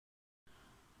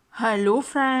Hello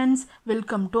friends,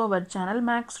 welcome to our channel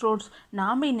Max Roads.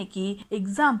 நாம இன்னைக்கு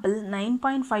example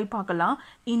 9.5 பார்க்கலாம்.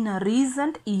 In a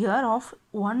recent year of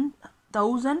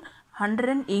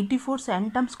 1184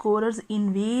 centum scorers in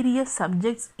various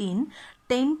subjects in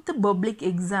 10th public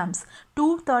exams,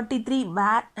 233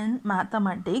 were in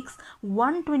mathematics,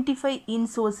 125 in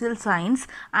social science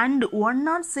and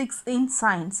 106 in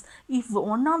science. If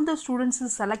one of the students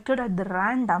is selected at the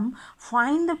random,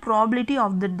 find the probability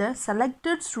of the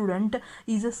selected student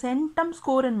is a centum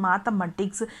score in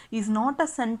mathematics is not a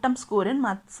centum score in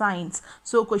science.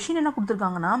 So question என்ன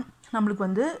கொடுத்திருக்காங்கன்னா நம்மளுக்கு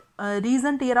வந்து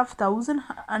recent year of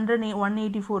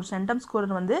 1184 centum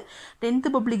scorer வந்து 10th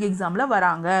public எக்ஸாமில்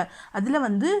வராங்க. அதில்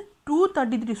வந்து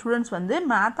 233 students வந்து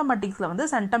மேத்தமெட்டிக்ஸில் வந்து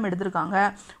சென்டம் எடுத்திருக்காங்க,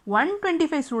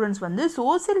 125 ஸ்டூடெண்ட்ஸ் வந்து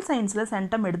சோசியல் சயின்ஸில்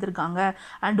சென்டம் எடுத்திருக்காங்க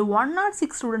அண்ட்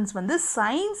 106 ஸ்டூடெண்ட்ஸ் வந்து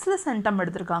சயின்ஸில் சென்டம்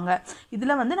எடுத்திருக்காங்க.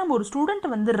 இதில் வந்து நம்ம ஒரு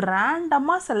ஸ்டூடெண்ட்டை வந்து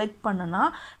ரேண்டமாக செலக்ட் பண்ணனா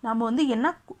நம்ம வந்து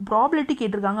என்ன ப்ராபிலிட்டி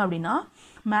கேட்டிருக்காங்க அப்படின்னா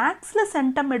மேக்ஸில்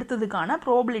சென்டம் எடுத்ததுக்கான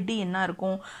ப்ராபிலிட்டி என்ன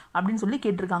இருக்கும் அப்படின்னு சொல்லி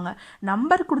கேட்டிருக்காங்க.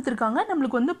 நம்பர் கொடுத்துருக்காங்க,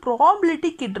 நம்மளுக்கு வந்து ப்ராபிலிட்டி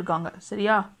கேட்டிருக்காங்க.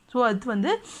 சரியா? ஸோ அது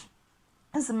வந்து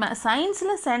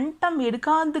சயின்ஸில் சென்டம்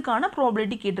எடுக்காததுக்கான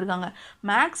ப்ராபிலிட்டி கேட்டிருக்காங்க,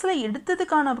 மேக்ஸில்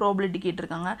எடுத்ததுக்கான ப்ராபிலிட்டி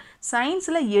கேட்டிருக்காங்க,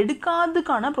 சயின்ஸில்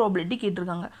எடுக்காததுக்கான ப்ராபிலிட்டி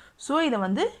கேட்டிருக்காங்க. ஸோ இதை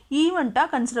வந்து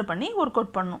ஈவெண்ட்டாக கன்சிடர் பண்ணி ஒர்க்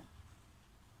அவுட் பண்ணணும்.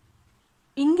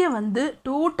 இங்கே வந்து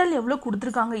டோட்டல் எவ்வளோ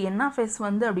கொடுத்துருக்காங்க என்எஃப்எஸ்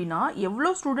வந்து அப்படின்னா எவ்வளோ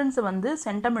ஸ்டூடெண்ட்ஸை வந்து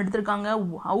சென்டம் எடுத்திருக்காங்க,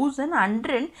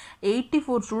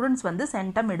 1184 ஸ்டூடெண்ட்ஸ் வந்து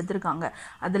சென்டம் எடுத்திருக்காங்க.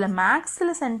 அதில்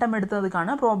மேக்ஸில் சென்டம்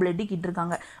எடுத்ததுக்கான ப்ராபிலிட்டி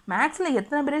கேட்டிருக்காங்க. மேக்ஸில்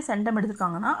எத்தனை பேர் சென்டம்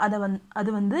எடுத்திருக்காங்கன்னா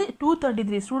அது வந்து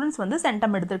 233 ஸ்டூடெண்ட்ஸ் வந்து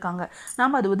சென்டம் எடுத்திருக்காங்க.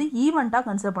 நாம் அது வந்து ஈவெண்ட்டாக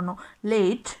கன்சிடர் பண்ணோம்.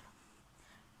 Let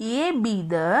A be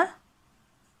the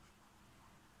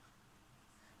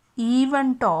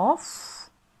event of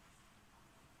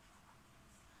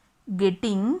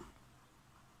getting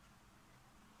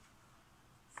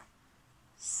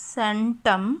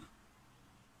centum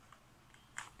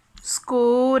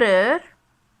scorer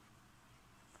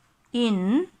in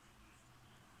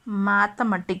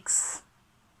mathematics.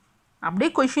 அப்படியே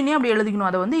கொஷினே அப்படி எழுதிக்கணும்,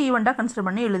 அதை வந்து ஈவெண்ட்டாக கன்சிடர்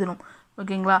பண்ணி எழுதணும்.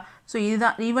 ஓகேங்களா? ஸோ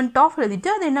இதுதான் ஈவெண்ட் ஆஃப் எழுதிட்டு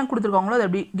அது என்ன கொடுத்துருக்காங்களோ அது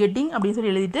அப்படி கெட்டிங் அப்படின்னு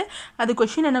சொல்லி எழுதிட்டு அது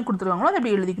கொஷின் என்ன கொடுத்துருக்காங்களோ அது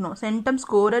அப்படி எழுதிக்கணும். சென்டம்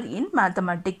ஸ்கோரர் இன்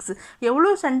மேத்தமெட்டிக்ஸ் எவ்வளோ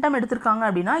சென்டம் எடுத்திருக்காங்க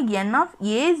அப்படின்னா n of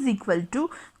a is equal to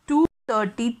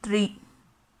 233.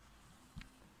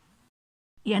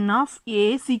 n of a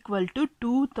is equal to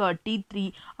 233.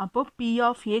 அப்போ p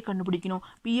of a கண்டுபிடிக்கணும்.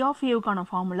 p of a-வுக்கான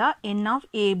formula n of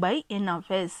a by n of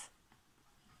s.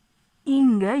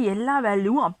 இங்கே எல்லா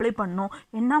வேல்யூவும் அப்ளை பண்ணோம்.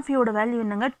 n of a-யோட வேல்யூ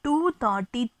என்னங்க?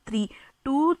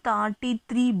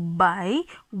 233 by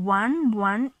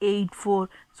 1184.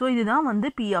 ஸோ இதுதான் வந்து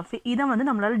P of ஏ. இதை வந்து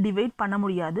நம்மளால் டிவைட் பண்ண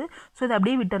முடியாது, ஸோ இதை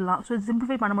அப்படியே விட்டுடலாம். ஸோ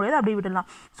சிம்பிளிஃபை பண்ண முடியாது, அப்படியே விட்டுடலாம்.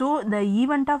 So the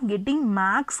event of getting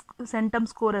maths centum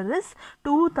scorer is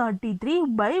 233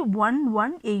 by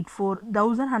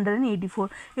 1184.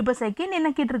 இப்போ செகண்ட்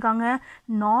என்ன கேட்டிருக்காங்க?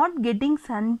 Not getting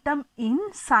centum in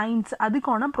science,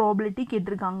 அதுக்கான ப்ராபிலிட்டி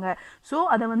கேட்டிருக்காங்க. ஸோ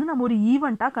அதை வந்து நம்ம ஒரு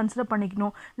ஈவெண்ட்டாக கன்சிடர்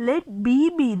பண்ணிக்கணும். Let be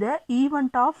the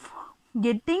event of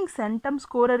getting centum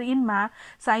scorer இன்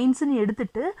சயின்ஸ்னு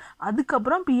எடுத்துட்டு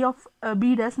அதுக்கப்புறம் பி ஆஃப் பி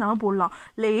டேஸ் நம்ம போடலாம்.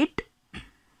 Let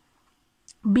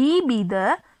be the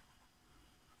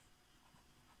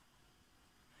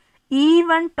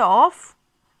event of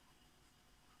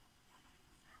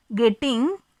getting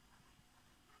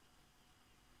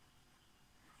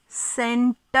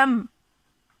centum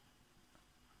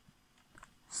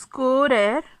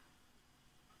scorer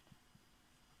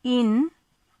in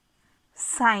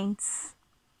science.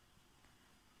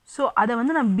 So அதை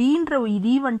வந்து நான் பீன்ற ஒரு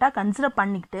ஈவெண்ட்டாக கன்சிடர்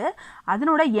பண்ணிக்கிட்டு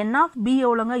அதனோட என் ஆஃப் பி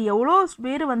எவ்வளோங்க, எவ்வளோ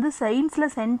பேர் வந்து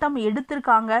சயின்ஸில் சென்டம்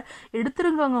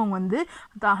எடுத்திருக்கவங்க வந்து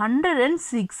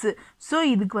 106. ஸோ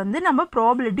இதுக்கு வந்து நம்ம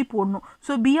ப்ராபிலிட்டி போடணும்.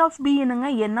 ஸோ பி ஆஃப் பி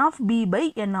என்னங்க? என் of B by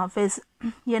N of S.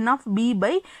 N of B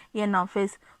by N of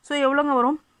S. So எவ்வளோங்க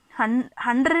வரும்?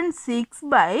 106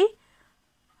 by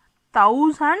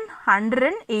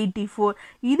 1184.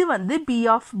 இது வந்து பி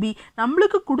ஆஃப் பி.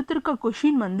 நம்மளுக்கு கொடுத்துருக்க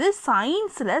கொஷின் வந்து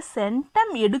சயின்ஸில்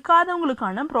சென்டம்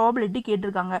எடுக்காதவங்களுக்கான ப்ராபிலிட்டி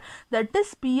கேட்டிருக்காங்க. That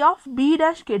is P of B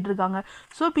dash கேட்டிருக்காங்க.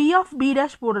 So P of B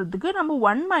dash போடுறதுக்கு நம்ம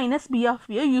 1 மைனஸ் பி ஆஃப்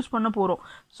பியை யூஸ் பண்ண போகிறோம்.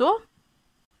 ஸோ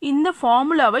இந்த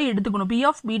ஃபார்முலாவை எடுத்துக்கணும். P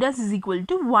of B dash is equal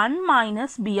to 1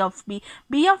 minus P of B.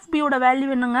 P of பியோட வேல்யூ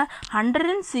என்னங்க?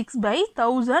 106 by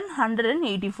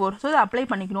 1184. ஸோ இதை அப்ளை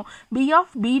பண்ணிக்கணும். P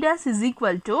of B dash is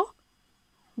equal to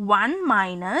 1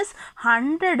 minus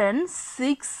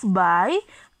 106 by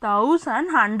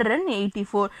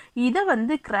 1184. இதை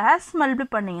வந்து கிராஸ் மல்டிப்ளை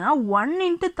பண்ணிங்கன்னா 1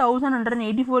 into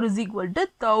 1184 is equal to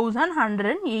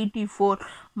 1184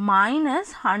 minus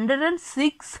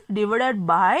 106 divided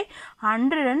by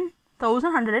 106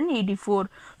 1184.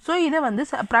 So இதை வந்து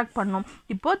subtract பண்ணோம்.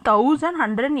 இப்போ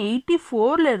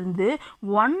 1184லேருந்து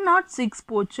 106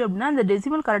 போச்சு அப்படின்னா அந்த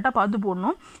டெசிமல் கரெக்டாக பார்த்து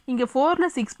போடணும். இங்கே 4ல்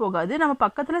 6 போகாது, நம்ம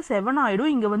பக்கத்தில் 7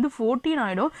 ஆகிடும், இங்கே வந்து 14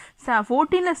 ஆகிடும்.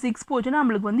 14ல் 6 போச்சுன்னா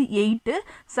நம்மளுக்கு வந்து 8,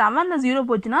 7ல் 0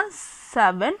 போச்சுன்னா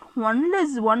 7, 1ல்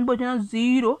 1 போச்சுன்னா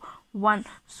 0, 1.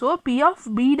 So P of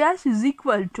B dash is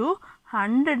equal to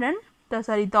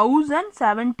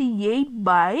 1078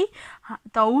 by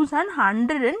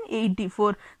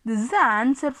 1184. This is the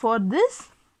answer for this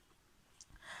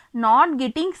not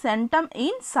getting centum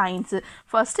in science.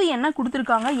 first என்ன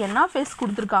கொடுத்திருக்காங்க, n of s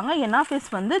கொடுத்திருக்காங்க. n of s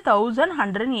வந்து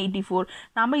 1184.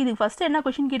 நாம இதுக்கு first என்ன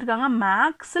question கேட்டிருக்காங்க,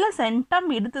 மேக்ஸ்ல centum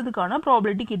எடுத்ததுக்கான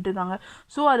probability கேட்டிருக்காங்க.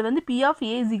 ஸோ அது வந்து P of A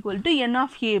is equal to n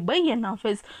of A by n of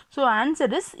s. So answer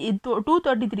is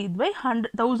 233 by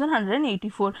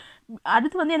 1184.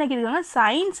 அடுத்து வந்து என்ன கேட்டிருக்காங்க,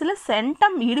 சயின்ஸில்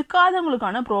சென்டம்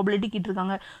எடுக்காதவங்களுக்கான ப்ராபிலிட்டி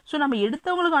கேட்டிருக்காங்க. ஸோ நம்ம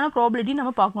எடுத்தவங்களுக்கான ப்ராபிலிட்டி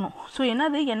நம்ம பார்க்கணும். ஸோ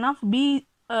என்னது n of B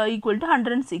equal to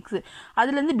 106,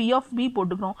 அதுலேருந்து B of B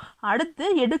போட்டுக்கிறோம். அடுத்து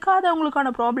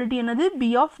எடுக்காதவங்களுக்கான ப்ராபிலிட்டி என்னது, B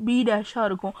of B டேஷாக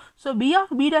இருக்கும். So B of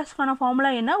B டேஷ்க்கான formula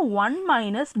என்ன, 1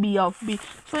 minus B of B.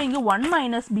 So இங்கே 1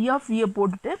 minus B of B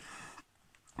போட்டுட்டு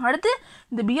அடுத்து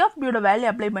இந்த B of B யோட வேல்யூ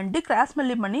அப்ளை பண்ணிட்டு கிராஸ்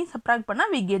மல்டி பண்ணி சப்ராக்ட்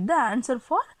பண்ணால் we get the answer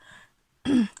for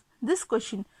this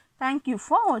question. Thank you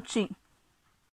for watching.